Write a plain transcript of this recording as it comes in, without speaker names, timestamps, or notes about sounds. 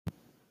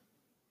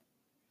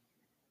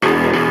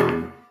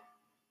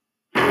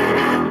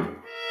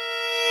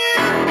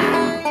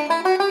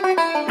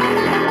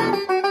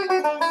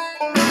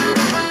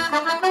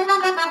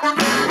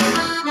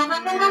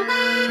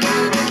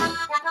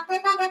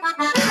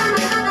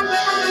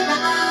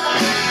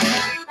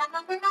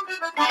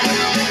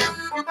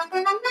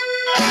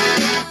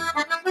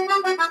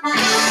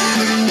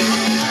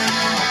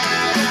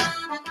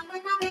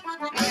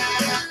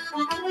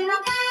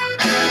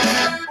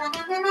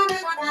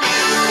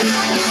Good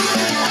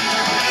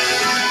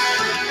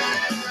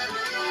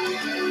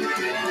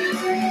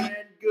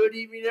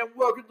evening and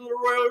welcome to the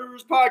Royal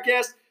Rivers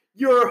Podcast,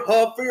 your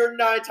hub for your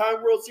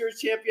 9-time World Series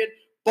champion,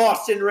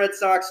 Boston Red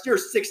Sox, your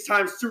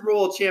 6-time Super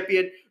Bowl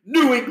champion,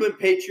 New England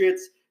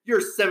Patriots, your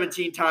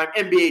 17-time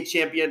NBA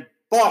champion,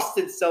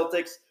 Boston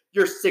Celtics,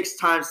 your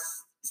 6-time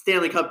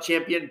Stanley Cup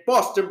champion,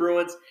 Boston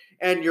Bruins,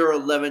 and your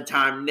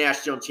 11-time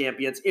national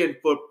champions in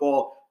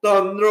football,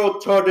 the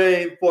Notre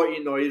Dame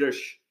 49ers.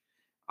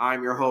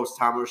 I'm your host,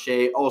 Tom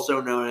O'Shea, also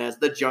known as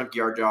the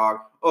Junkyard Dog,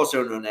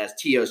 also known as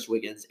T.O.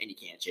 Swiggins, and you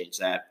can't change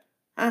that.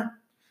 Huh?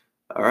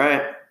 All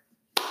right.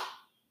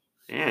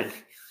 Man,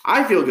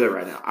 I feel good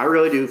right now. I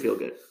really do feel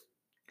good.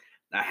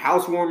 The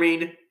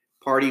housewarming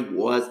party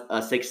was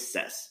a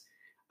success.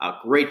 A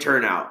great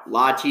turnout. A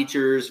lot of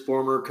teachers,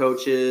 former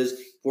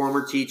coaches,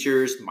 former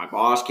teachers. My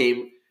boss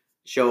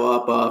show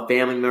up.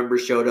 Family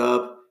members showed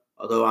up.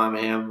 Although I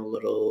am a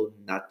little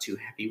not too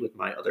happy with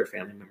my other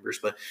family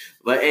members. But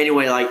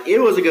anyway, it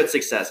was a good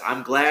success.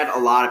 I'm glad a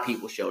lot of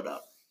people showed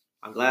up.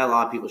 I'm glad a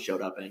lot of people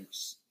showed up and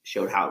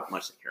showed how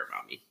much they care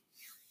about me.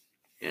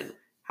 And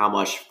how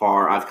much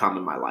far I've come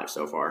in my life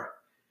so far.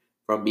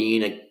 From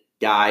being a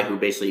guy who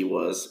basically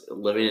was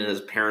living in his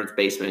parents'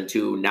 basement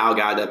to now a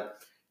guy that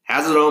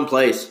has his own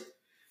place.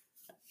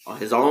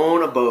 His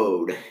own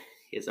abode.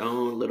 His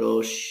own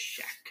little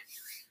shack.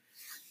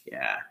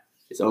 Yeah.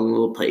 His own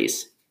little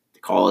place to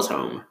call his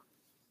home.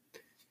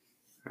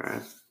 All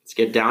right. Let's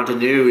get down to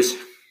news.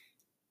 What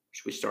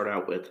should we start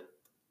out with?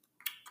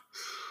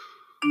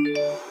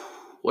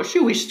 What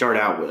should we start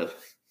out with?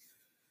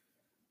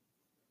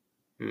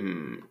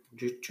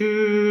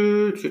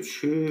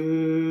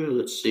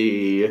 Let's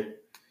see.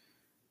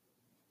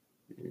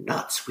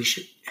 Nuts. We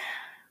should.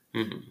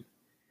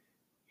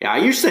 Yeah, I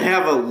used to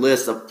have a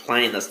list of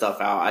planning the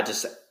stuff out.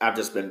 I've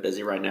just been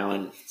busy right now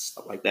and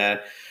stuff like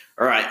that.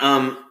 All right.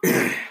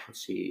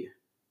 Let's see.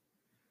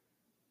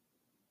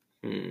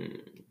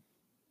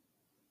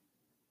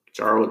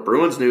 Start with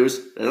Bruins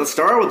news. Let's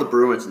start with the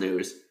Bruins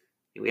news.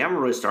 We haven't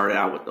really started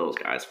out with those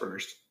guys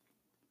first.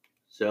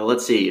 So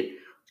let's see.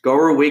 Let's go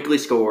over weekly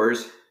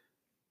scores.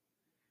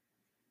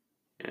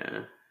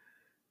 Yeah.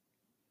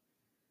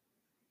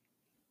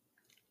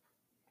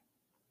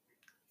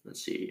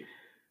 Let's see.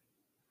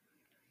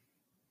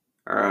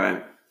 All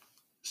right.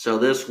 So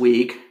this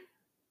week.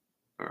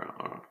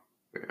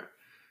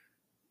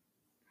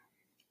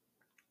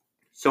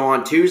 So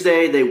on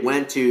Tuesday, they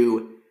went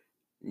to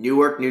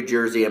Newark, New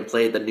Jersey, and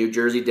played the New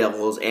Jersey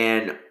Devils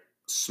and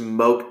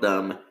smoked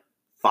them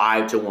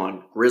 5-1.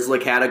 Matt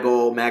Grzelcyk had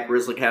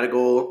a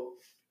goal.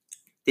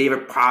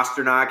 David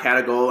Pastrnak had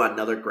a goal.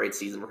 Another great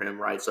season for him,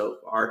 right, so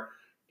far.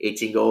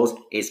 18 goals.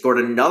 And he scored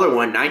another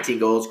one, 19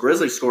 goals.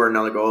 Grzelcyk scored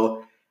another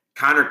goal.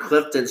 Connor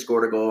Clifton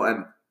scored a goal.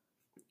 And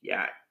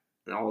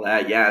all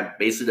that. Yeah,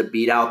 basically to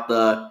beat out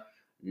the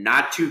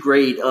not too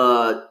great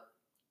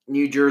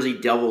New Jersey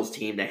Devils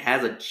team that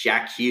has a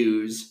Jack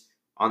Hughes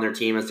on their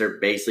team as they're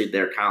kind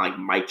of like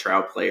Mike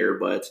Trout player,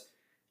 but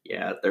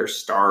yeah, their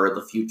star of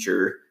the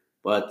future,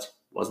 but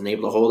wasn't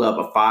able to hold up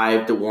a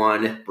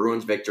 5-1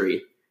 Bruins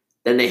victory.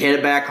 Then they hit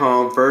it back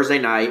home Thursday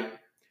night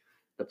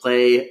to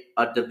play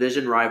a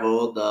division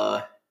rival,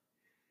 the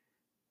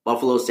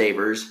Buffalo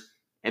Sabres.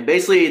 And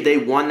basically they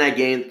won that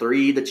game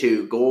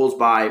 3-2. Goals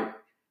by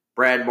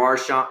Brad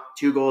Marchand,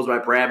 2 goals by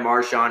Brad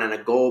Marchand, and a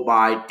goal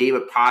by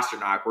David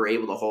Pastrnak were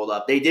able to hold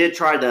up. They did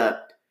try to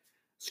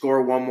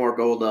score one more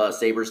goal, the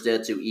Sabres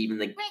did, to even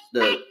to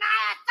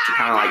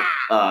kind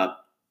of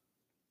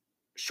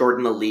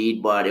shorten the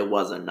lead, but it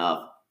wasn't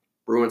enough.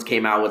 Bruins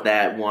came out with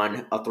that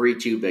one, a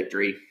 3-2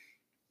 victory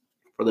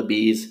for the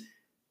Bees.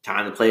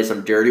 Time to play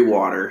some Dirty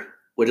Water,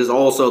 which is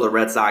also the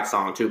Red Sox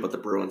song too, but the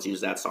Bruins use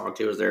that song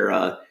too as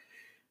their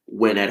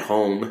win at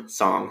home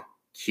song.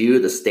 Cue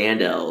the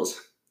Standells.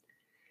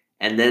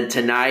 And then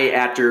tonight,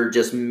 after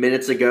just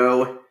minutes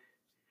ago,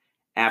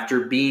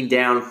 after being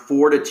down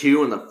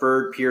 4-2 in the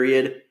third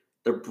period,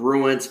 the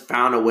Bruins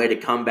found a way to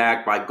come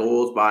back by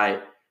goals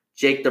by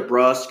Jake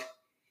DeBrusk,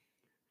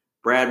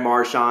 Brad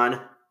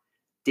Marchand,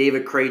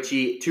 David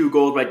Krejci, 2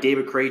 goals by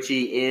David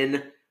Krejci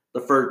in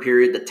the third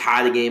period to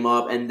tie the game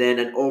up, and then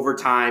an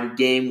overtime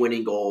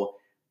game-winning goal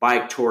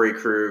by Torrey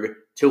Krug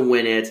to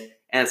win it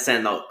and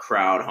send the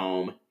crowd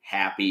home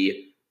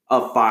happy. A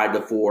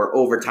 5-4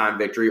 overtime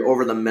victory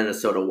over the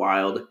Minnesota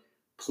Wild.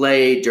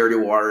 Play Dirty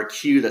Water.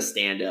 Cue the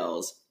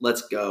Standells.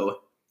 Let's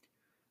go.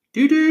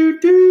 Do do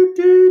do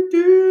do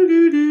do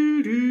do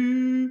do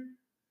do.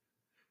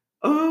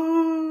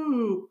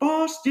 Oh,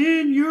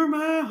 Boston, you're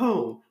my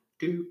home.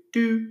 Do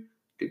do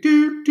do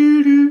do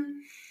do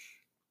do.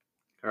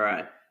 All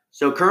right.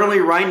 So currently,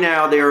 right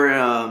now, they're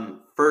in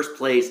first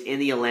place in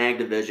the Atlantic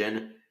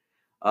Division.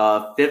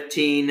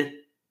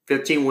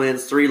 15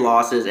 wins, 3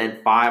 losses,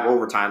 and 5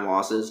 overtime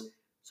losses.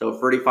 So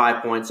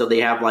 35 points. So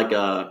they have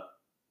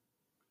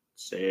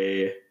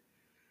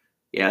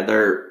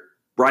they're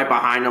right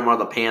behind them are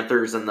the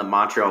Panthers and the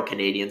Montreal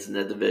Canadiens in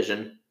the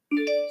division.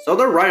 So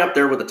they're right up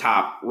there with the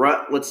top.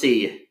 Let's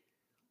see.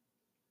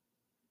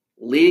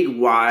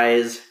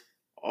 League-wise,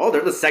 Oh,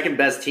 they're the second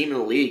best team in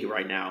the league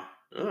right now.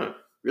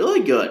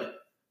 Really good.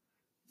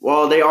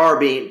 Well, they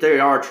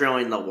are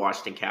trailing the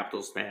Washington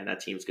Capitals, man.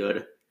 That team's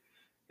good.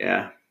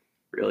 Yeah,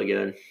 really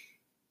good.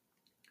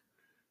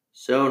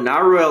 So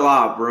not really a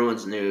lot of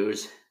Bruins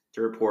news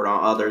to report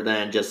on other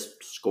than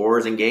just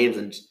scores and games,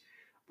 and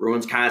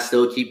Bruins kind of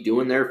still keep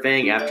doing their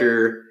thing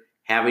after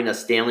having a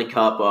Stanley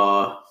Cup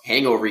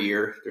hangover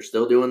year. They're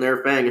still doing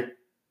their thing.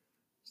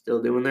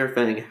 Still doing their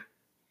thing.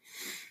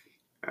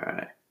 All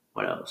right,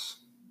 what else?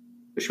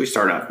 Where should we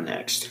start off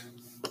next?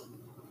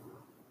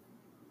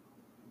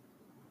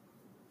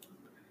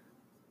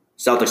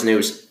 Celtics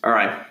news. All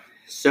right.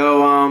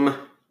 So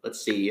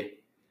let's see.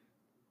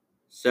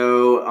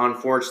 So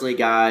unfortunately,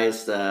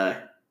 guys,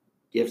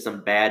 give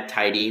some bad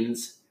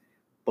tidings,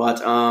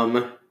 but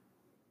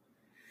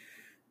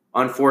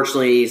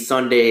unfortunately,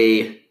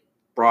 Sunday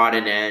brought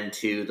an end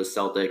to the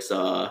Celtics'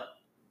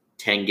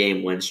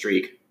 10-game win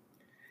streak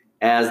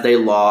as they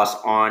lost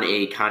on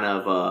a kind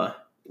of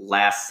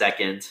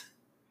last-second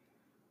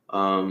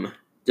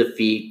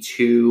defeat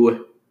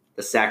to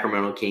the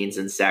Sacramento Kings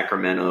in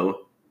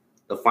Sacramento.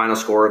 The final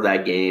score of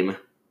that game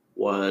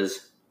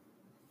was,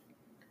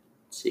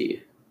 let's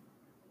see,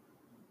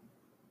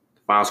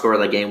 the final score of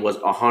that game was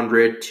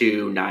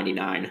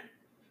 100-99.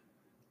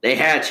 They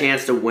had a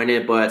chance to win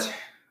it, but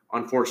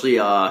unfortunately,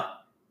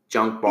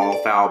 junk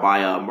ball foul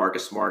by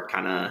Marcus Smart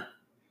kind of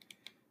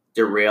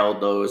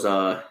derailed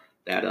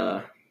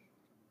that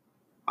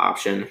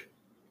option,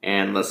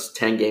 and this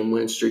 10-game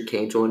win streak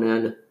came to an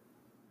end.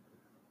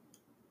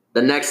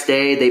 The next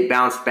day, they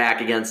bounced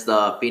back against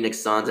the Phoenix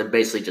Suns and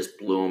basically just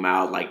blew them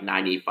out like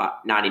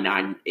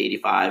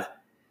 99-85.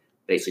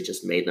 Basically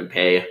just made them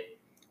pay.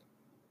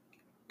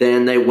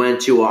 Then they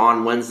went to,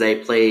 on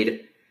Wednesday,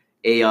 played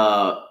a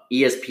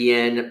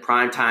ESPN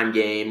primetime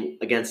game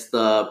against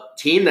the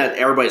team that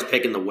everybody's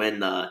picking to win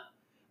the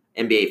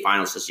NBA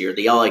Finals this year,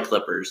 the LA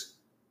Clippers.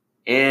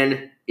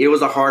 And it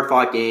was a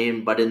hard-fought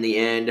game, but in the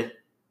end,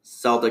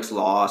 Celtics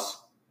lost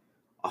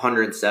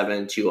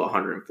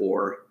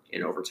 107-104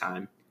 in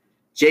overtime.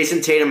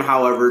 Jason Tatum,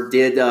 however,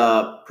 did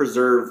tied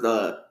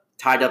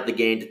up the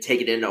game to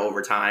take it into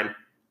overtime.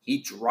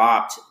 He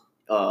dropped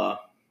Paul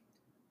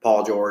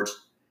George.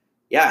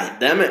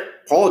 Yeah,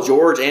 Paul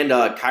George and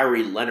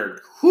Kyrie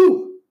Leonard.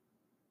 Whew.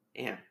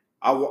 Man,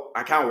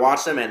 I kind of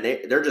watched them, and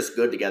they're just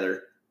good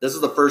together. This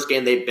is the first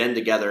game they've been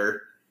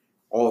together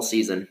all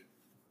season.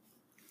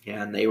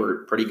 Yeah, and they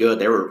were pretty good.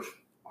 They were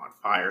on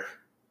fire.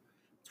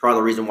 It's part of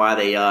the reason why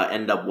they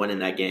ended up winning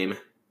that game.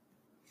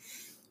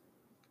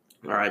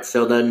 All right,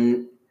 so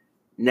the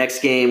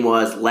next game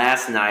was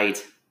last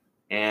night,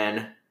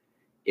 and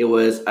it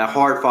was a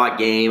hard-fought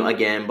game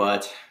again,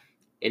 but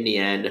in the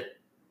end,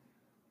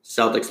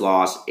 Celtics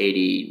lost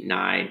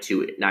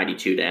 89-92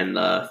 to end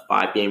the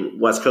 5-game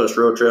West Coast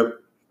road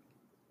trip.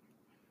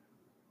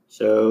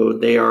 So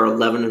they are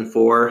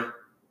 11-4.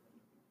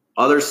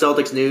 Other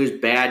Celtics news,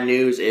 bad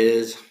news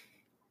is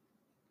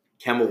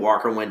Kemba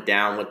Walker went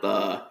down with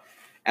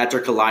after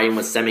colliding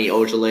with Semi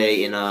Ojeleye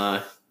in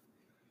a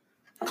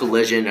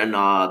collision in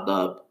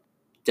the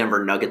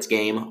Denver Nuggets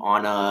game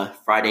on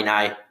Friday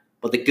night.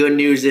 But the good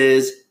news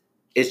is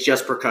it's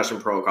just percussion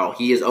protocol.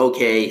 He is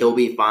okay. He'll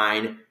be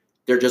fine.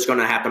 They're just going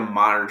to have to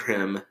monitor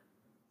him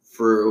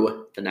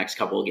through the next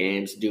couple of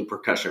games, do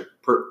concussion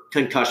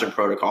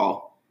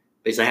protocol.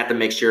 Basically, I have to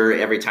make sure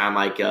every time,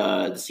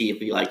 to see if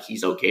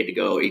he's okay to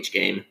go each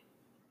game.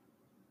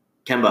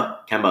 Kemba,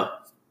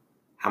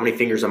 how many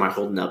fingers am I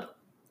holding up?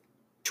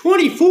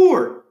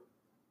 24.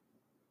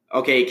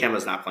 Okay,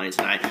 Kemba's not playing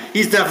tonight.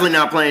 He's definitely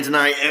not playing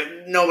tonight.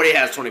 Nobody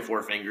has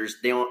 24 fingers.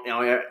 People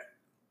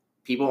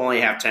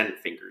only have 10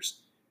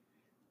 fingers.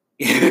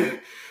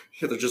 They're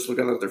just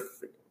looking at their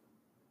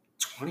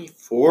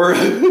 24.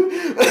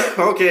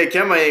 Okay,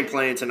 Kemba ain't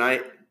playing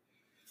tonight.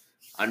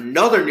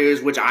 Another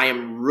news, which I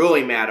am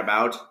really mad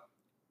about.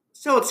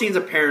 So it seems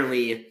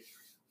apparently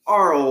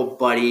our old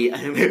buddy,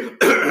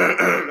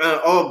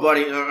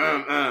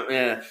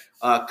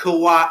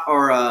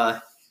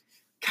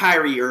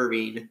 Kyrie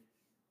Irving,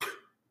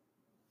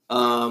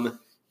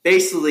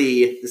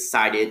 basically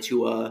decided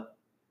to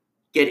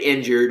get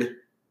injured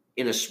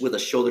with a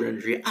shoulder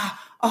injury.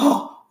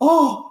 My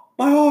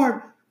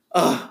arm.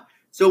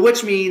 So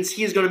which means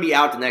he's going to be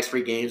out the next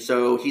 3 games.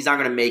 So he's not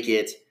going to make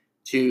it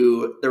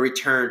to the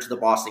return to the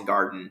Boston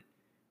Garden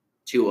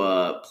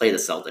to play the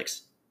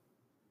Celtics.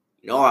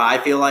 You know what I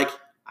feel like?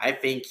 I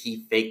think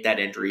he faked that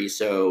injury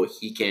so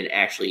he can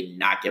actually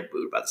not get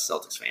booed by the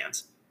Celtics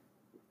fans.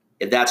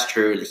 If that's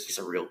true, he's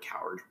a real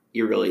coward.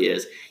 He really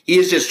is. He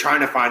is just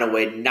trying to find a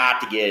way not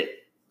to get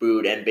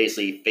booed and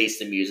basically face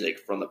the music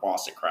from the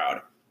Boston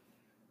crowd.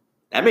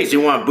 That makes me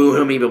want to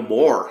boo him even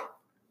more.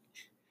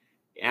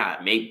 Yeah,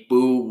 make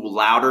boo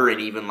louder and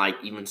even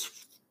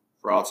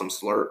throw out some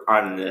slur.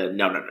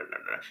 No.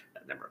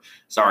 Never.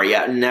 Sorry,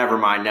 yeah, never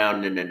mind. No.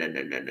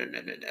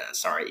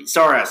 Sorry,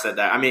 I said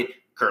that. I mean,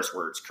 curse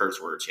words.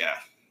 Yeah.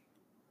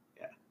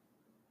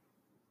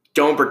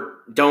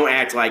 Don't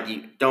act like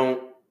you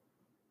don't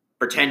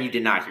pretend you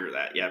did not hear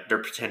that. Yeah, they're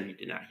pretending you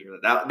did not hear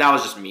that. That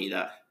was just me.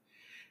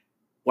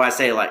 Well, I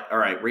say like, all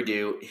right,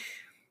 redo.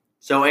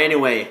 So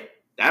anyway,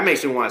 that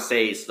makes me want to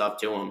say stuff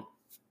to him.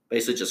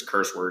 Basically, just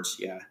curse words.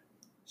 Yeah,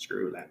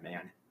 screw that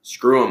man.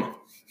 Screw him.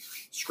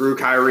 Screw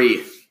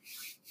Kyrie.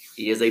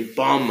 He is a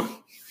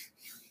bum.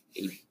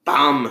 A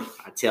bum.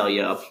 I tell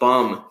you, a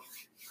bum.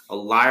 A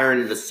liar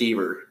and a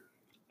deceiver.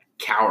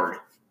 A coward.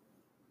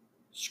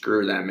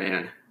 Screw that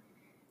man.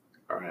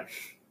 All right.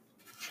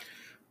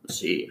 Let's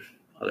see.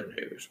 Other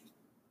news.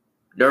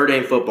 Notre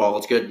Dame football.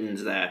 Let's get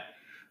into that.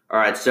 All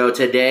right. So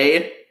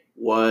today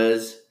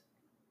was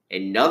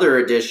another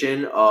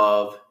edition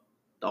of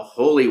the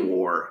Holy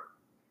War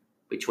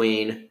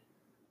between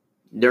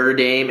Notre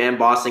Dame and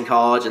Boston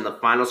College. And the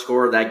final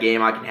score of that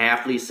game, I can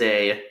happily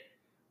say,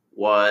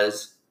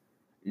 was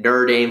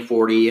Notre Dame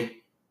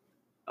 40.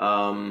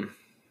 I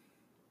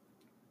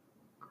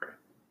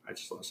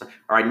just lost that.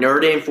 All right,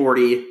 Notre Dame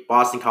 40,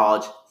 Boston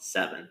College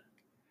 7.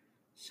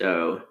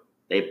 So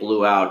they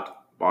blew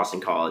out Boston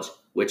College,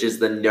 which is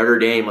the Notre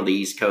Dame of the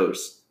East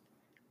Coast.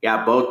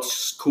 Yeah, both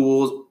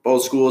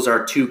schools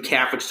are two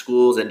Catholic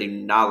schools and do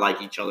not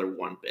like each other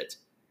one bit.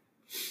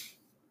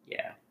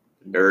 Yeah,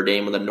 Notre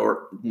Dame of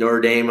the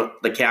Notre Dame,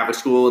 the Catholic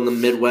school in the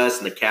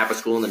Midwest, and the Catholic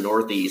school in the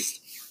Northeast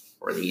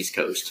or the East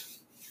Coast.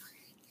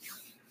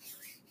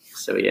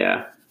 So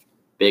yeah,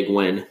 big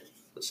win,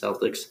 the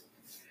Celtics.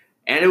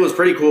 And it was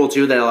pretty cool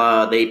too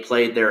that they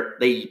played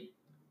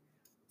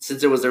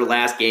since it was their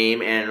last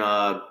game,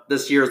 and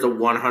this year is the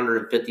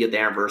 150th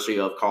anniversary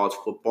of college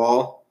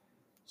football.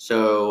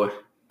 So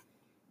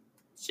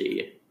let's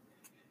see,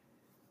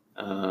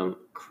 so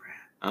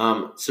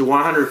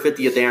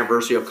 150th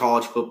anniversary of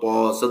college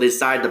football. So they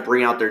decided to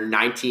bring out their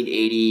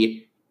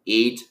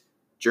 1988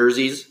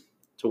 jerseys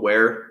to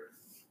wear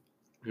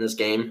in this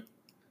game.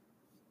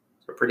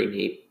 So pretty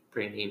neat.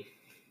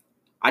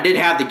 I did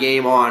have the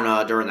game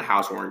on during the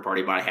housewarming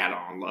party, but I had it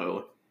on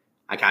low.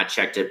 I kind of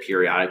checked it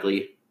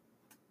periodically.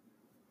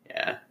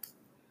 Yeah.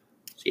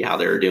 See how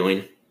they were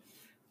doing.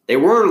 They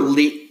weren't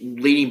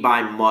leading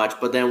by much,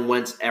 but then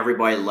once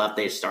everybody left,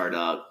 they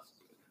started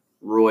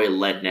Roy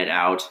letting it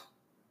out.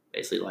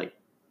 Basically, like,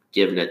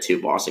 giving it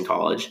to Boston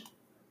College.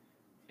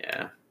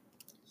 Yeah.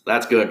 So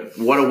that's good.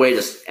 What a way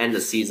to end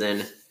the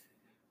season,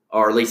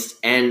 or at least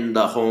end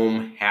the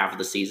home half of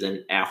the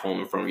season at home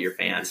in front of your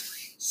fans.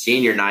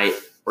 Senior night.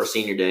 Or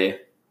senior day.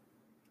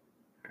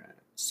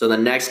 So the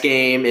next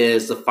game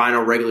is the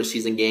final regular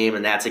season game,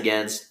 and that's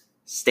against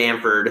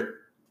Stanford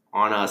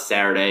on a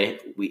Saturday.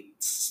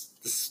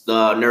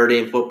 The Notre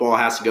Dame football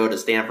has to go to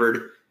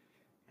Stanford,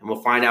 and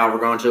we'll find out if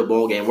we're going to a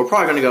bowl game. We're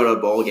probably going to go to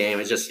a bowl game.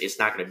 It's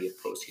not going to be a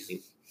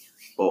postseason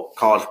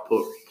college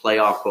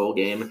playoff bowl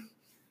game,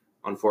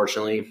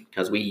 unfortunately,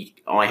 because we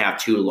only have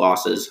 2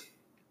 losses.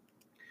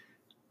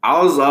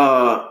 I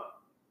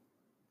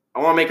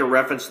want to make a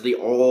reference to the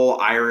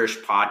All Irish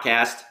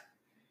podcast.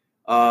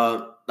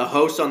 The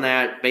host on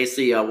that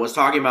basically was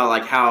talking about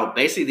like how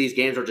basically these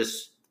games are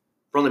just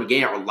from the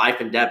beginning are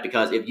life and death,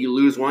 because if you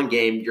lose one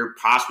game, you're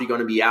possibly going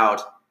to be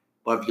out.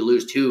 But if you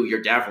lose 2,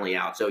 you're definitely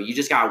out. So you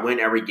just got to win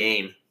every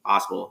game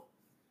possible.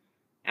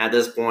 At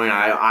this point,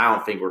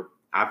 I think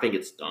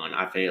it's done.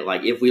 I think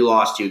like if we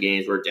lost 2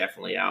 games, we're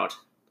definitely out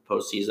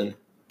postseason.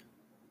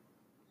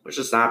 Which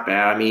is not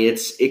bad. I mean,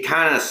 it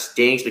kind of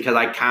stinks because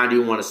I kind of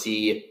do want to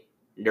see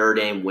Notre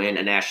Dame win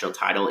a national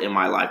title in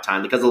my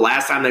lifetime, because the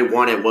last time they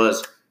won it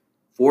was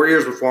 4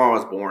 years before I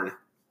was born,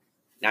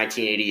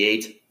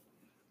 1988.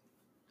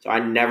 So I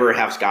never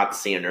have got to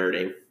see a Notre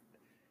Dame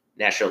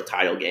national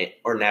title game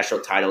or national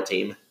title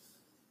team.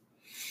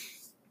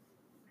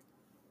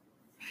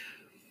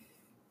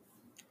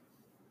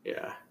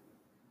 Yeah.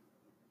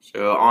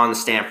 So on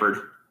Stanford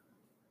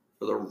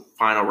for the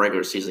final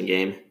regular season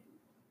game.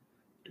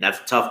 And that's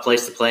a tough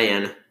place to play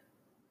in.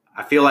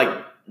 I feel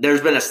like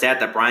there's been a stat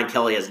that Brian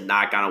Kelly has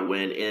not gotten a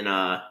win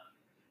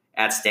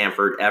at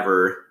Stanford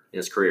ever in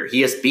his career.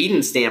 He has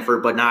beaten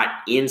Stanford, but not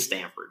in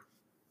Stanford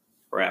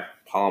or at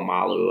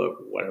Palomalu or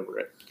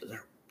whatever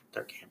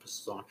their campus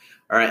is on.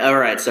 All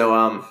right.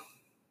 So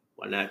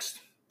what next?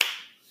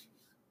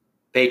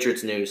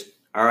 Patriots news.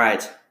 All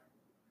right.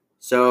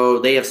 So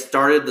they have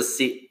started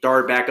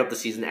back up the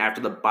season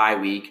after the bye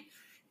week,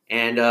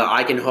 and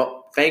I can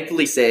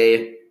thankfully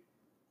say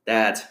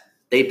that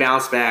they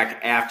bounced back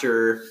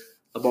after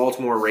the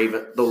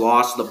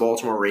loss to the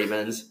Baltimore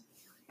Ravens,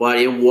 but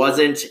it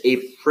wasn't a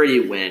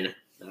pretty win,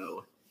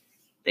 though.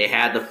 They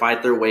had to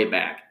fight their way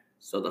back.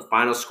 So the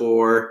final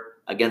score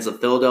against the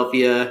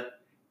Philadelphia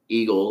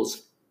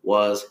Eagles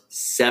was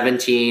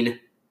 17-10.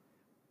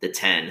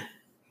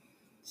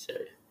 So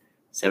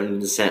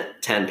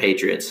 17-10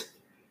 Patriots.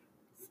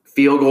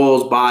 Field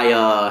goals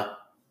by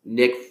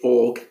Nick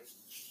Folk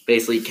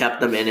basically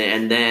kept them in it,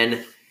 and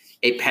then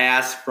a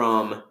pass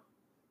from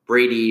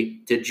Brady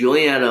to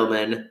Julian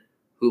Edelman,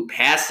 who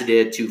passed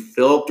it to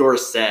Philip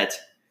Dorsett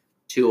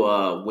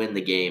to win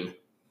the game,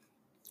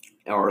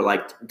 or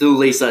like do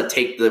Lisa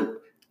take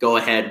the go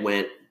ahead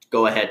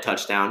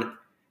touchdown,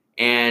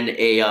 and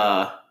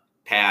a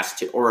pass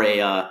to or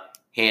a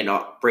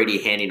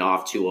Brady handing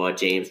off to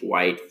James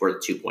White for the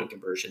 2-point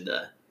conversion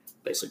to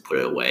basically put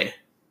it away.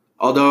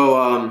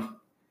 Although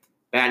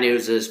bad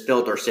news is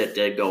Phil Dorsett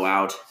did go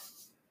out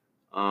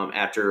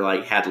after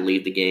had to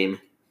leave the game.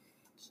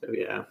 So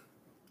yeah,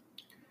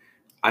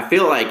 I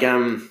feel like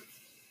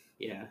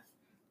yeah.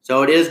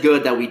 So it is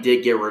good that we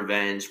did get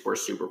revenge for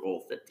Super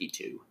Bowl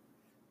 52.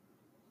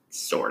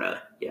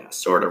 Sorta, yeah,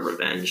 sorta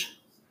revenge.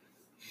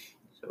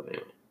 So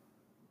anyway,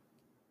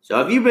 so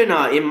have you been?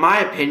 In my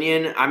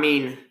opinion, I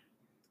mean,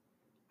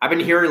 I've been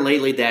hearing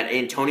lately that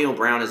Antonio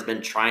Brown has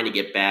been trying to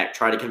get back,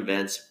 try to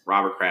convince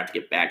Robert Kraft to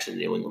get back to the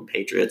New England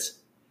Patriots.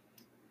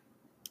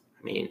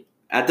 I mean,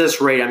 at this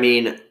rate, I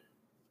mean,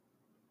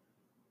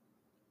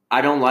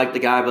 I don't like the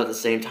guy, but at the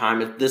same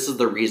time, if this is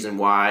the reason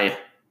why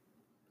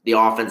the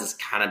offense has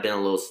kind of been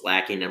a little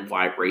slacking and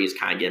why Brady's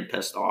kind of getting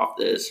pissed off,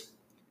 is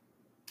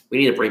we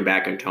need to bring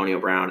back Antonio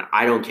Brown.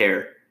 I don't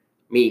care.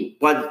 I mean,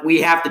 but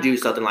we have to do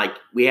something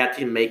we have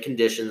to make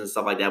conditions and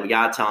stuff like that. We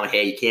got to tell him,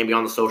 hey, you can't be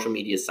on the social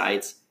media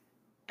sites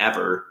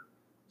ever.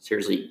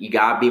 Seriously, you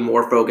got to be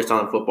more focused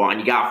on football, and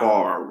you got to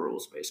follow our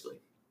rules, basically.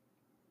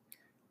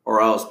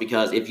 Or else,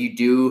 because if you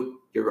do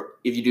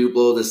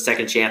blow the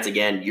second chance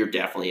again, you're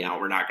definitely out.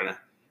 We're not going to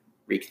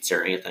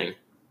reconsider anything.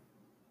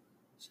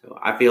 So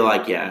I feel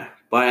like, yeah.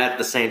 But at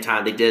the same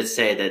time, they did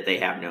say that they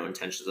have no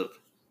intentions of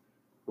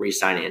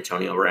re-signing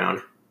Antonio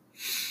Brown.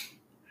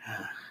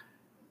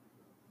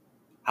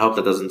 I hope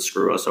that doesn't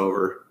screw us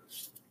over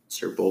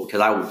Super Bowl,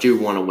 because I do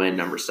want to win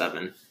number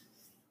 7.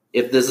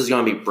 If this is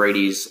going to be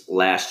Brady's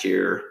last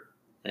year,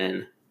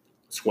 then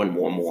let's win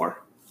one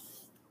more.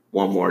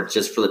 One more,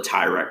 just for the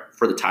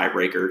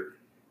tiebreaker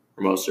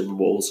for most Super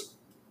Bowls.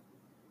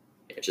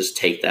 Yeah, just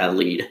take that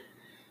lead.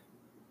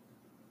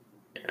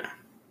 Yeah.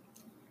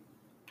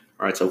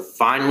 All right, so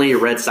finally,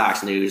 Red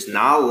Sox news.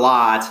 Not a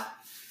lot.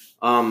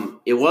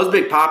 It was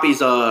Big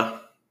Papi's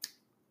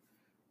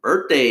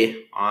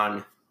birthday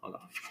on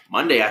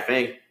Monday, I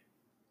think.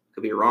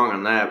 Could be wrong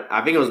on that.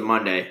 I think it was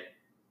Monday.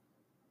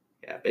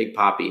 Yeah, Big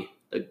Papi,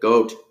 the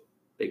GOAT.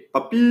 Big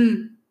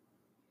Papi.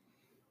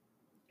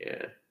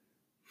 Yeah.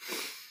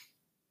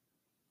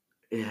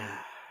 Yeah.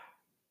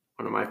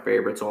 One of my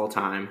favorites all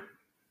time.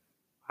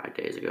 5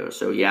 days ago.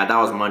 So, yeah, that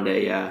was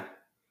Monday, yeah.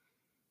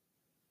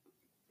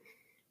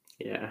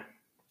 Yeah.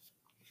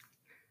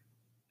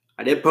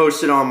 I did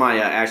post it on my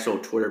actual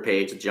Twitter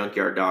page, the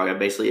Junkyard Dog. I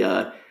basically,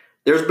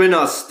 there's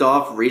been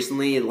stuff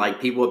recently, and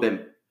people have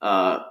been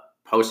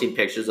posting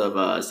pictures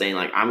of saying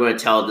I'm going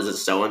to tell this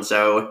is so and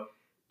so,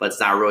 but it's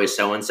not really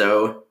so and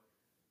so.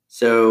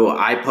 So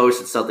I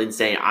posted something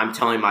saying I'm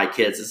telling my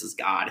kids this is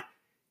God.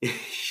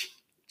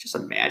 Just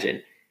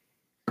imagine,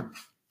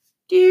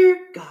 dear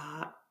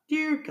God,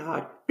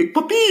 Big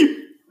Puppy.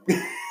 It's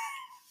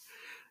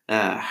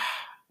a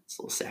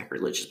little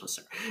sacrilegious, but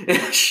sorry.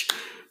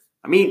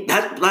 I mean,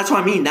 that's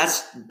what I mean.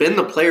 That's been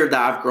the player that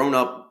I've grown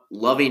up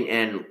loving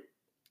and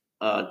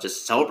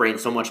just celebrating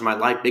so much in my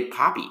life, Big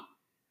Papi.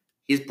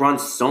 He's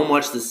brought so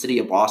much to the city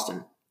of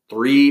Boston.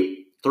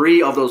 Three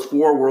of those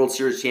 4 World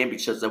Series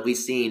championships that we've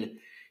seen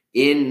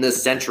in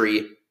this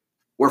century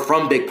were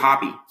from Big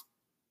Papi.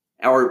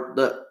 Or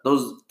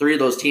those 3 of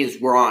those teams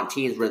were on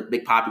teams where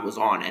Big Papi was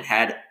on and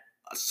had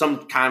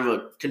some kind of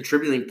a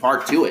contributing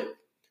part to it.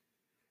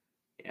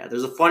 Yeah,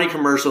 there's a funny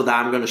commercial that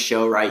I'm going to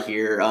show right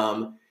here.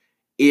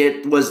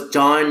 It was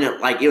done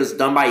by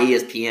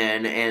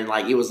ESPN, and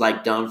it was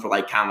done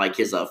for kind of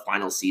his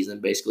final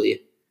season,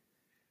 basically.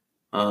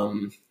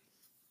 So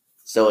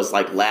it's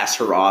last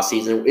hurrah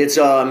season. It's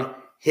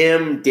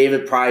him,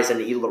 David Price, and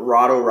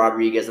Eduardo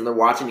Rodriguez, and they're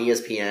watching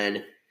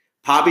ESPN.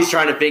 Papi's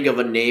trying to think of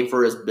a name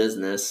for his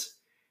business,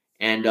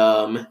 and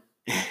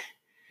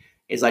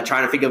he's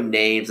trying to think of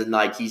names, and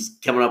he's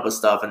coming up with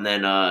stuff, and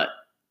then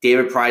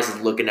David Price is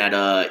looking at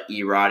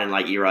Erod, and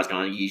Erod's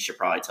going, you should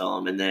probably tell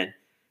him, and then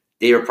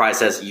David Price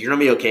says, you're going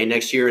to be okay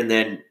next year, and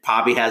then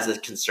Papi has this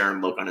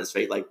concerned look on his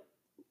face,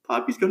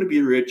 Papi's going to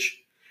be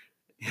rich.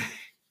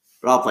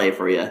 But I'll play it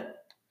for you.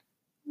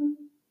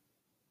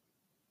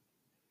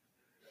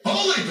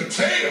 Holy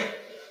potato!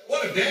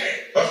 What a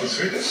day! Papi's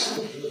sweetness.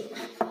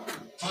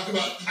 Talk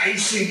about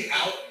icing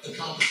out the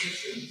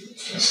competition.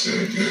 That's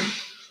very good.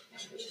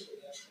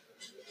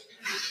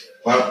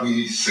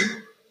 Papi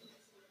single.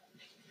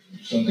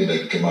 Something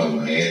that came out of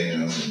my head,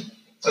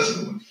 That's a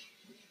good one.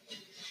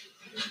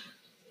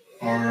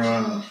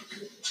 Are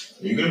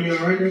you gonna be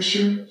alright next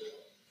year?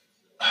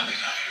 I'm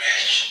becoming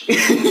rich.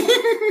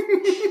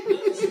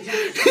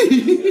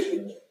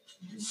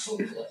 So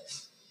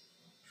close.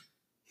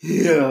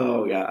 Yeah,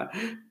 oh God.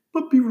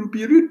 Papi will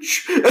be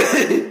rich.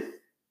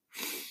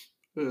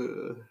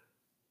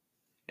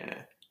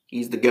 Yeah,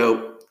 he's the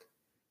GOAT.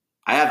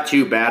 I have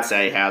 2 bats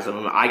that he has of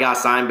him. I got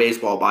signed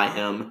baseball by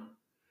him.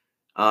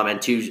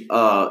 And two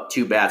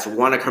bats.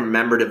 One a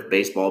commemorative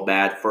baseball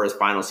bat for his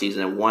final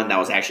season, and one that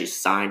was actually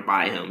signed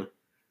by him.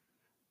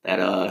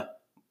 That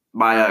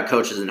my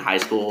coaches in high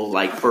school,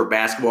 for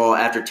basketball,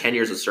 after 10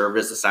 years of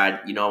service, decided,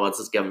 let's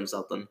just give him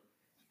something.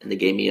 And they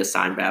gave me a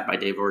signed bat by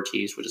Dave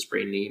Ortiz, which is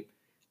pretty neat.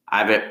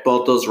 I have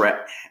both those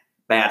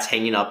bats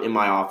hanging up in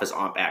my office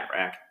on a bat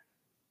rack.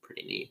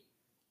 Pretty neat.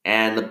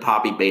 And the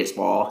Papi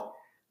baseball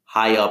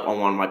high up on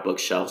one of my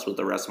bookshelves with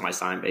the rest of my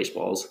signed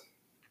baseballs.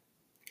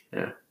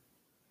 Yeah.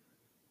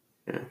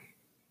 Yeah.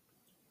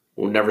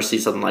 We'll never see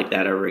something like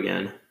that ever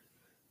again.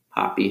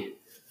 Poppy.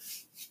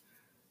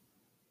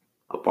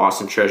 A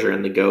Boston treasure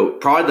and the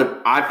GOAT.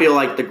 I feel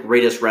like the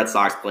greatest Red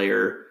Sox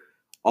player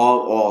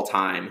of all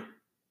time.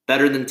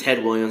 Better than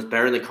Ted Williams,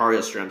 better than Carl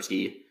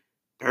Yastrzemski,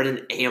 better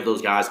than any of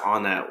those guys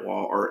on that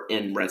wall or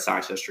in Red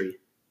Sox history.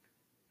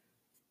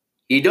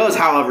 He does,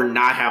 however,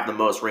 not have the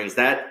most rings.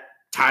 That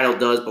title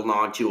does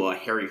belong to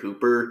Harry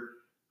Hooper,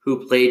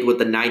 who played with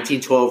the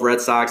 1912 Red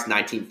Sox,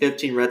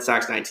 1915 Red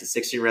Sox,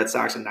 1916 Red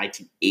Sox, and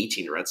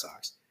 1918 Red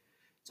Sox.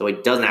 So he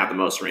doesn't have the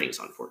most rings,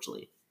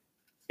 unfortunately.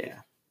 Yeah.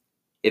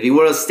 If he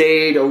would have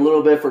stayed a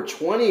little bit for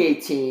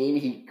 2018,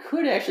 he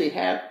could actually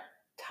have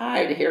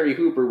tied Harry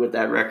Hooper with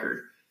that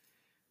record.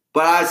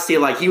 But I see,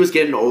 like, he was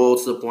getting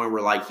old to the point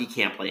where, like, he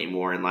can't play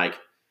anymore. And, like,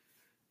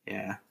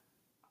 yeah.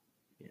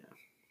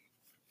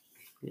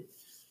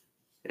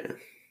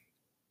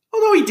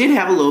 Although he did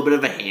have a little bit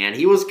of a hand.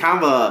 He was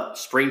kind of a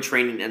spring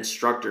training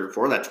instructor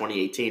for that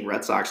 2018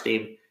 Red Sox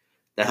team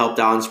that helped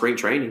out in spring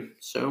training.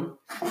 So,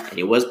 and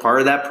he was part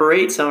of that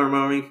parade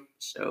ceremony.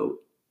 So,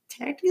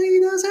 technically, he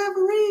does have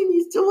a ring.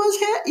 He still was.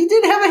 He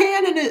did have a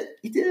hand in it.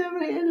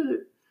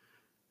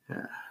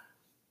 Yeah.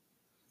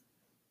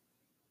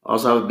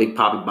 Also have a big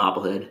Poppy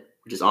bobblehead,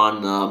 which is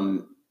on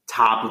the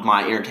top of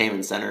my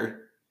entertainment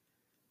center.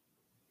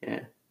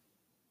 Yeah.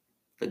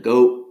 The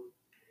GOAT.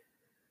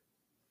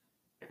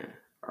 Yeah.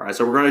 All right,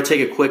 so we're going to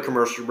take a quick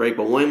commercial break,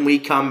 but when we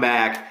come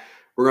back,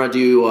 we're going to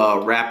do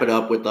wrap it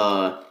up with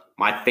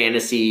my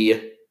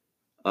fantasy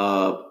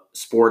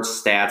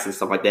sports stats and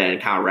stuff like that, and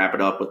kind of wrap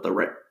it up with the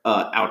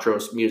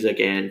outro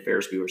music and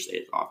Ferris Bueller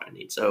Stays Off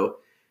ending. So,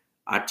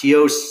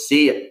 adios,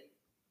 see ya.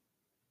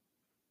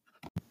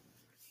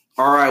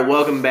 All right,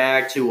 welcome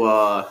back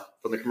to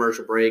from the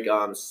commercial break.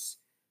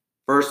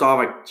 First off,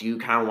 I do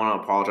kind of want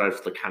to apologize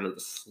for the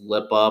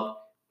slip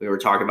up. We were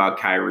talking about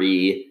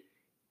Kyrie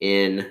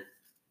in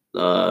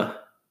the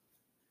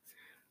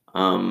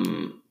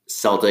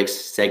Celtics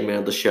segment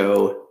of the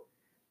show.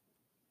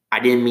 I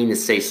didn't mean to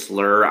say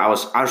slur. I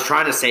was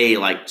trying to say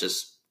like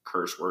just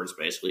curse words,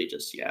 basically.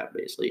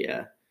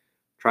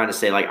 Trying to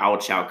say like I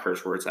would shout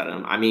curse words at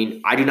him. I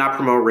mean, I do not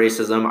promote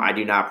racism. I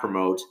do not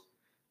promote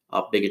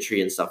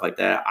bigotry and stuff like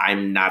that.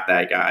 I'm not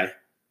that guy.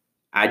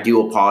 I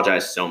do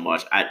apologize so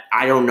much.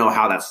 I don't know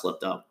how that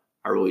slipped up.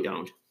 I really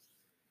don't.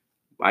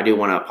 I do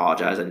want to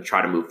apologize and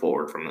try to move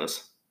forward from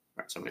this.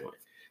 All right, so anyway.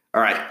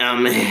 All right.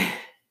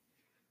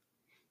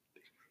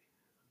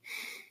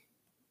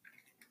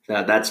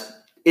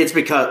 It's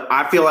because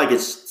I feel like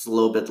it's a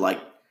little bit like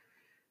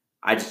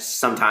I just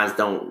sometimes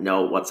don't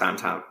know what I'm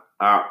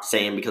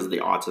saying because of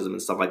the autism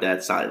and stuff like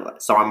that.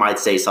 So I might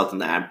say something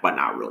but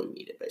not really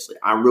mean it, basically.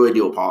 I really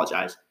do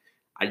apologize.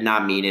 I did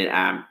not mean it.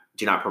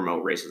 Do not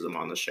promote racism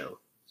on the show.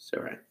 So,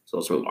 all right. So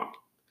let's move on.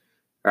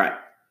 All right.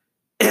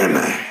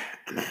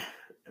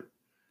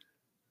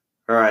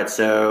 All right.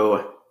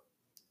 So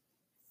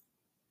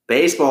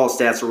baseball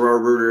stats for Royal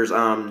Rooters.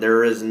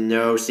 There is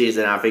no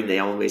season. I think the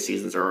only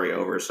season's already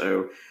over.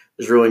 So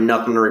there's really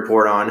nothing to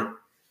report on.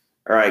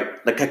 All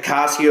right. The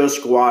Cacasio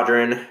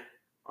Squadron.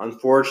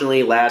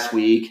 Unfortunately, last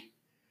week,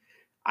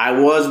 I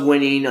was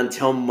winning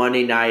until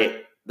Monday night.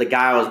 The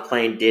guy I was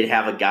playing did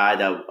have a guy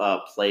that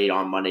played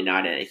on Monday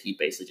night, and he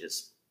basically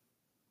just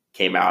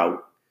came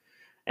out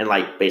and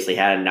like basically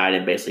had a night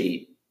and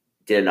basically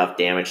did enough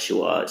damage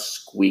to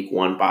squeak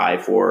one by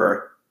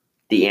for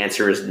the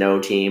answer is no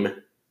team.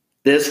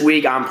 This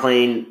week I'm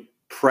playing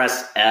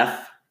Press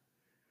F.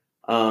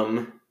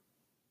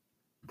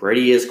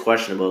 Brady is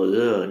questionable.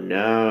 Ugh,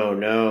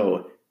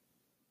 no.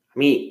 I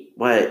mean,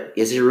 what?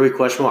 Is he really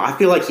questionable? I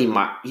feel like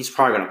he's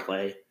probably going to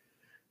play.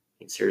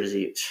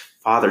 Seriously,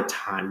 Father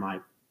Time, my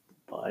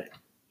butt.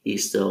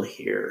 He's still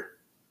here.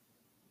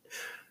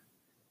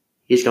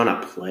 He's going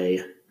to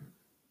play.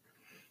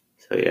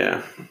 So,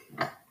 yeah.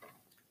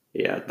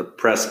 Yeah, the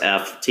Press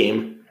F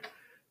team.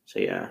 So,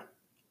 yeah.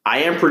 I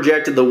am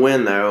projected to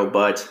win, though,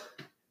 but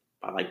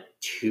by like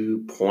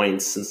 2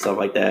 points and stuff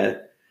like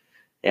that.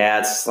 Yeah,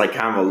 it's like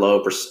kind of a low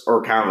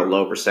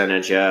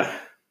percentage, yeah.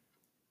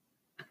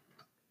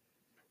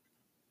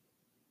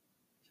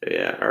 So,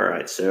 yeah, all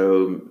right.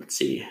 So, let's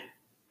see.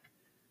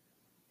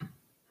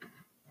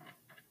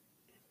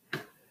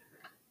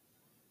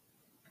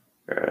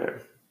 All right.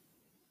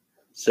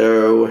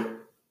 So,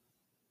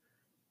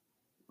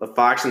 the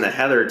Fox and the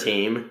Heather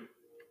team.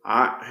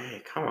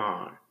 Hey, come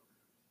on.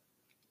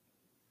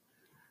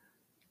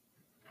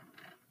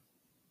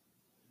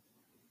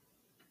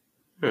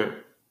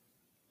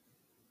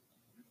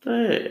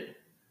 Hey.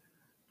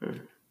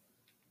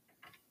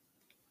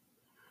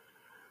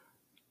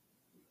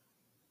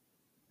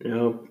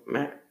 No,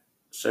 Matt.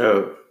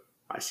 So,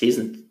 my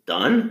season's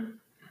done?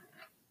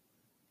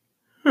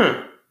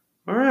 All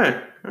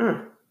right.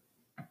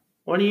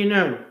 What do you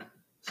know?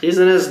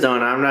 Season is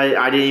done.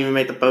 I didn't even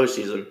make the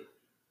postseason.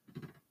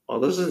 Well,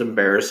 this is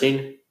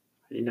embarrassing.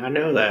 I did not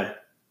know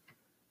that.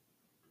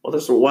 Well,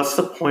 what's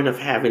the point of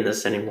having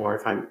this anymore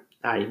if I'm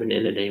not even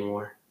in it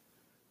anymore?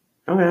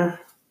 Oh, yeah.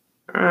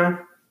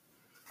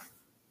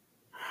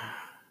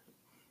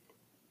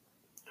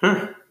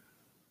 Huh.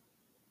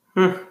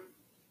 I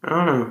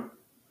don't know.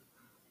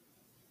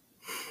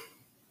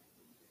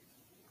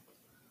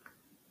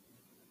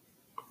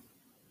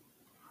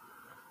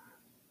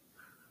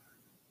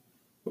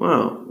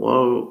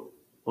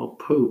 Well,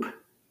 poop.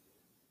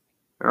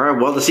 All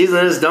right. Well, the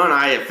season is done.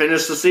 I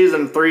finished the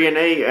season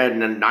 3-8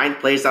 and in 9th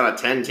place out of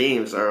 10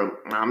 teams. So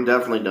I'm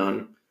definitely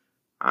done.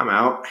 I'm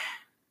out.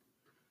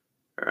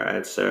 All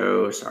right.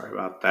 So sorry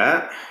about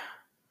that.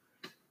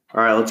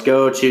 All right. Let's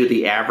go to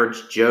the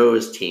Average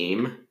Joe's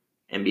team,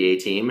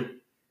 NBA team.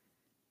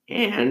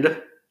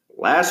 And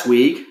last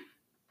week,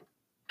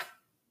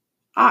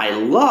 I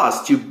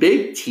lost to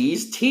Big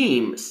T's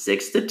team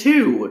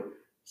 6-2.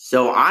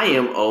 So I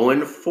am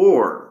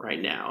 0-4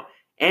 right now.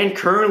 And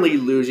currently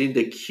losing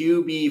to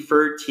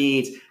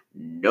QB13's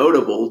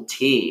notable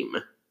team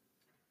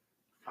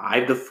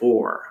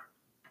 5-4.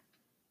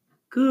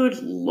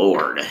 Good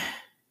Lord.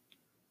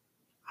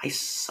 I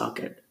suck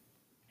at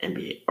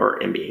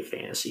NBA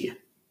fantasy.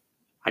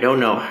 I don't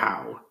know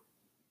how,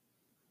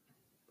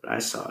 but I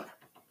suck.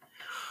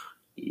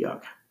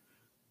 Yuck.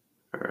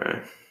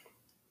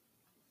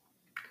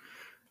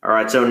 All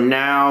right, so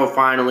now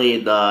finally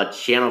the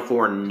Channel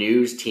 4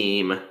 news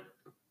team.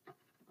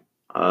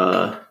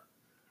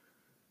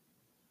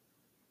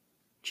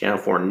 Channel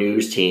 4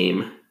 news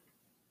team.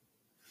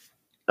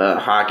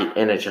 Hockey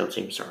NHL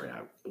team. Sorry,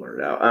 I blurred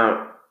it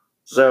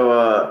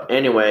out.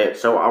 Anyway,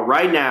 so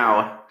right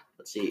now,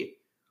 let's see.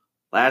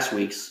 Last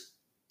week's.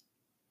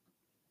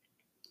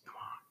 Come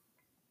on.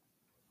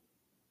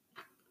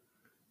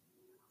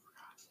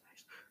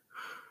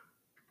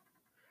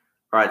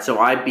 All right, so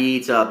I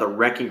beat the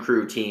Wrecking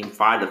Crew team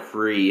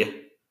 5-3.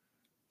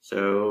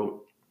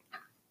 So,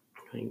 I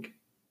think,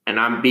 and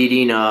I'm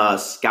beating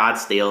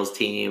Scottsdale's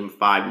team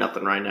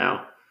 5-0 right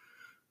now.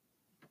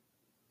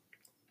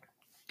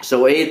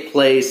 So 8th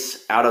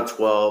place out of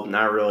 12,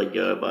 not really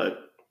good,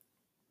 but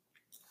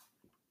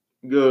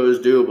good is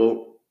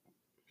doable.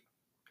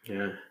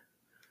 Yeah.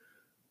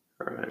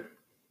 All right.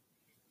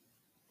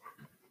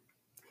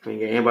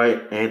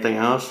 Anybody? Anything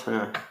else?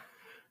 All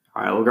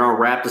right, we're gonna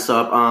wrap this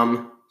up.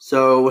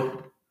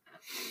 So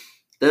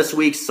this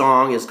week's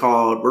song is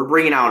called. We're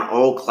bringing out an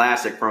old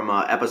classic from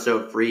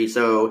episode 3.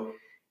 So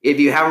if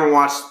you haven't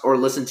watched or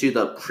listened to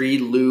the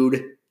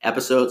prelude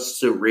episodes, it's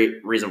the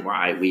reason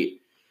why we.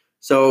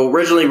 So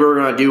originally we were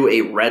gonna do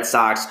a Red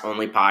Sox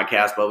only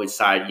podcast, but we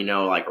decided,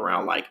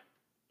 around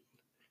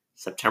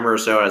September or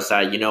so, I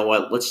decided, you know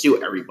what? Let's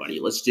do everybody.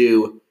 Let's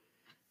do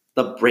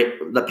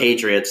the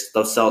Patriots,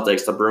 the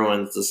Celtics, the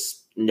Bruins,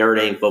 the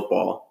nerding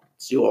football.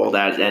 Let's do all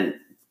that, and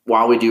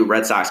while we do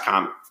Red Sox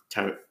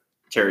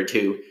commentary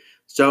too.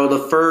 So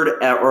the third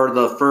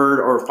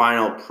or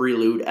final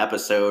prelude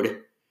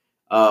episode,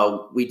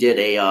 we did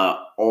a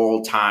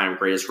all-time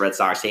greatest Red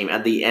Sox team.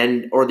 At the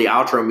end, or the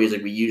outro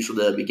music we used for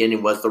the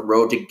beginning was "The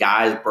Road to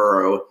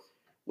Guysborough,"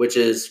 which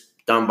is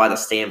done by the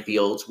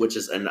Stanfields, which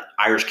is an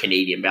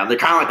Irish-Canadian band. They're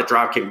kind of like the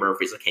Dropkick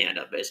Murphys of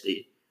Canada,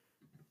 basically.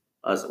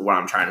 That's what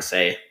I'm trying to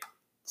say.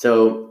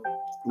 So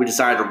we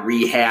decided to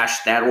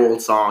rehash that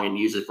old song and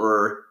use it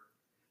for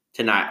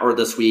tonight or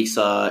this week's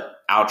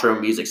outro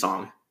music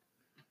song.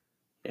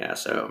 Yeah,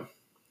 so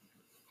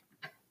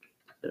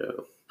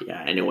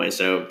yeah, anyway,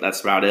 so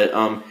that's about it.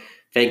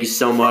 Thank you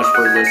so much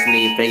for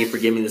listening. Thank you for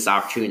giving me this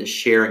opportunity to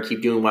share and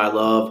keep doing what I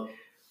love.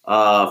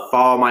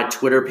 Follow my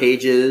Twitter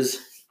pages.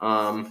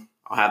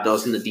 I'll have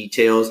those in the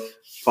details.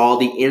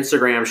 Follow the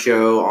Instagram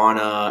show on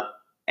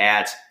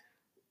at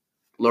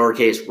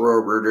lowercase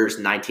Royal Rooters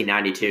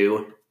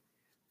 1992.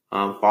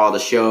 Follow the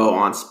show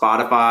on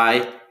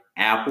Spotify,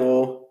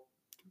 Apple,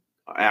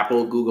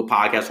 Google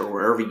Podcasts, or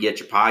wherever you get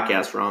your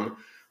podcasts from.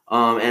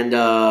 And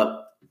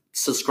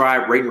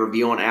subscribe, rate, and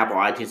review on Apple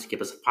iTunes to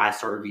give us a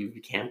 5-star review if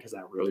you can, because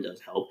that really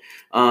does help.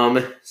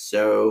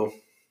 So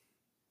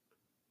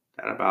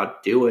that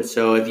about do it.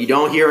 So if you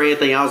don't hear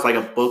anything else, like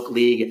a Book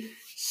League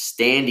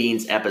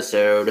standings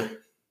episode,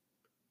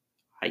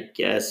 I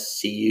guess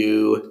see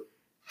you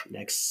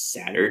next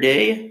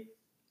Saturday,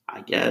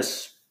 I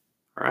guess.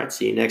 All right,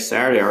 see you next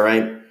Saturday. All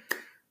right.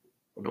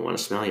 I don't want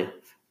to smell you.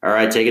 All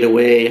right, take it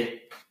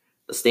away,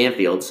 the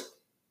Stanfields.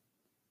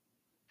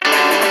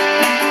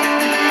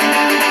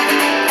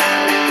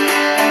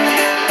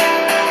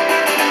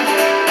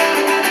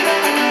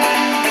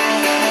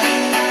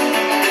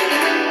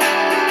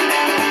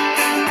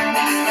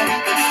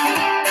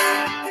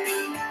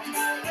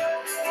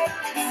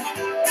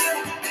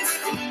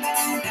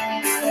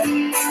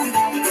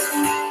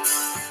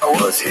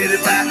 I was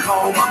headed back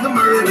home on the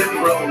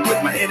Merlin Road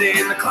with my head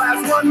in the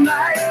clouds one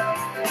night,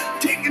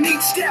 taking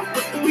each step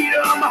with the beat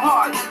of my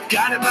heart,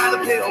 guided by the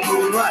pale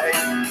moonlight.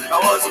 I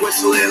was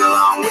whistling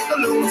along with the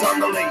loons on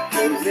the lake,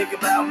 didn't think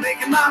about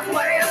making my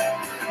plan.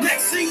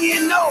 Next thing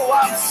you know,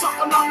 I'm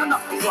sucking on the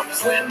knuckles of a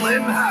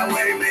swindling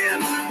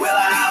highwayman. Well,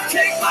 I'll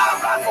take my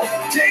rifle,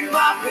 take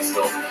my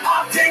pistol,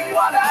 I'll take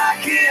what I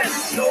can.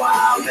 No,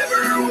 I'll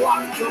never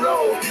walk the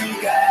road you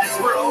guys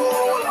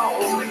roll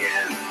home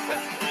again.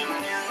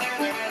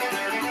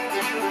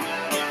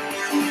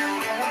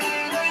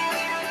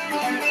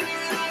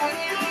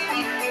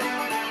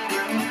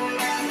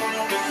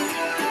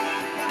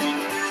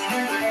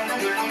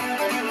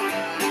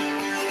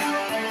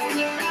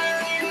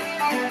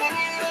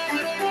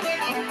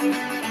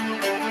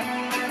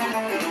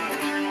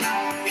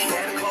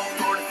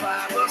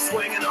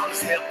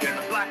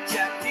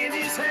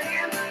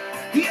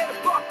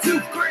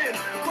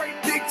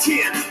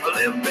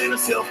 live in a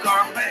silk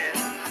car van.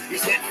 He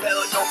said,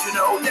 fella, don't you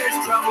know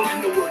there's trouble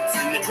in the woods,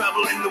 and the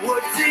trouble in the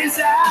woods is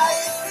I.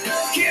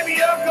 Give me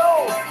your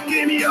gold,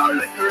 give me your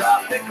liquor,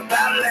 I'll think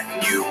about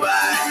letting you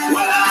buy.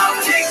 Well,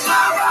 I'll take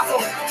my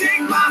rifle,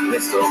 take my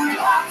pistol,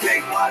 I'll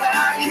take what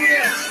I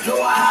can. No,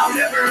 I'll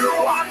never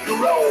walk the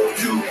road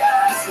to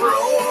guys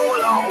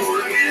roll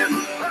on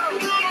again.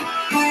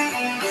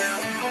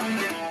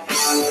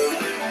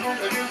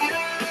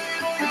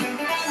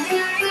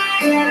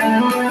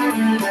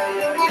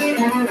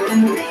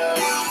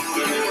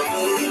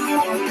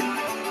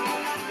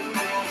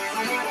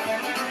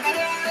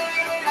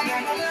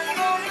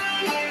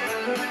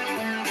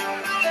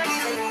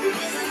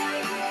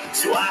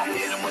 So I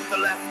hit him with the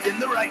left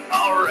and the right,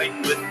 alright,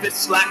 with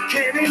fists like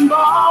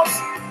cannonballs.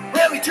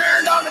 Well, he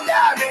turned on the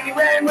dive and he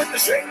ran with the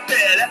straight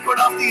that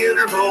echoed off the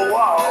interval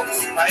walls.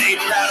 I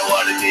ain't proud of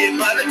what I did,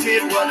 but I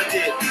did what I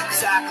did, cause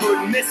I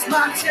couldn't miss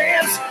my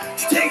chance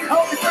to take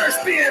home the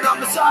first spin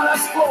on the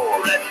sawdust floor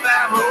at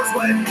Pharaoh's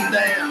wedding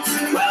dance.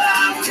 Well,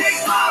 I'll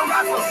take my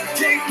rifle,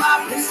 take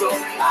my pistol,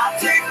 I'll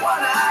take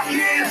what I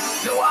can.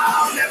 No,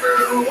 I'll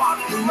never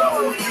walk the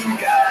road you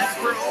guys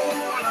roll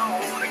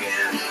on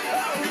again.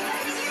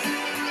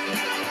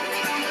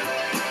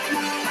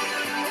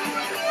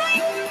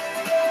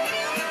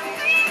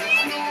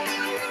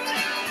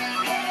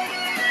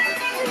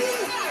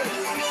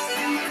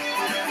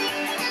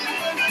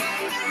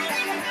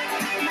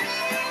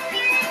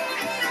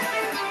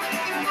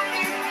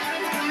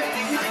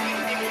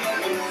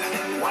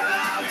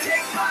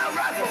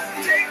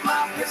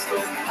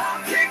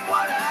 I'll take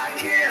what I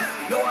can.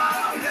 No,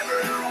 I'll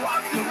never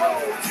walk the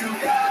road you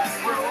guys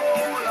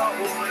roll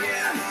on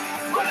again.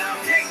 But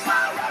I'll take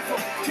my rifle,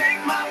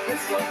 take my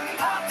pistol,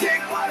 I'll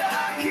take what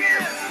I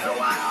can. No,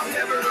 I'll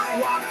never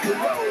walk the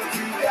road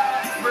you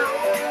guys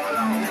roll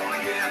on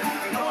again.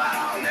 No,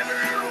 I'll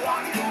never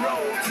walk the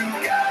road you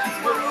guys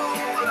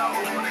roll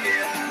on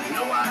again.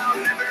 No, I'll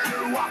never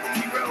walk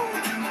the road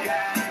you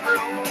guys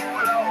roll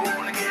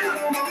on again.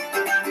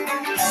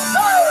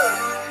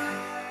 Oh!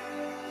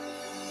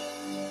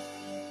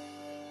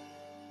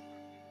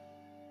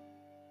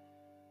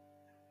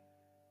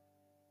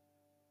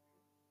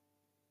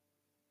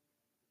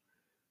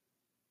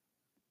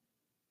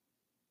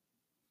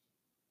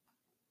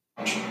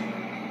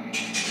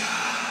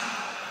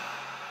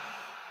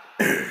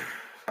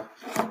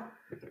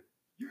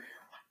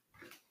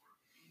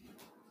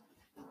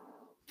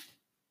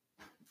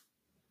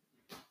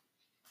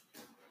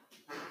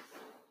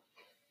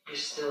 You're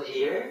still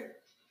here?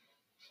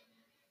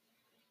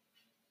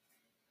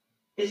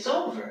 It's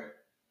over.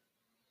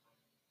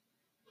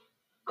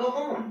 Go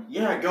home.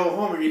 Yeah, go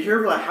home. If you're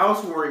here for the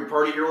housewarming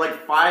party, you're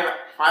like 5.5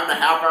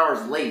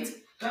 hours late.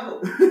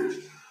 Go.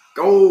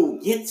 Go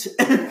get.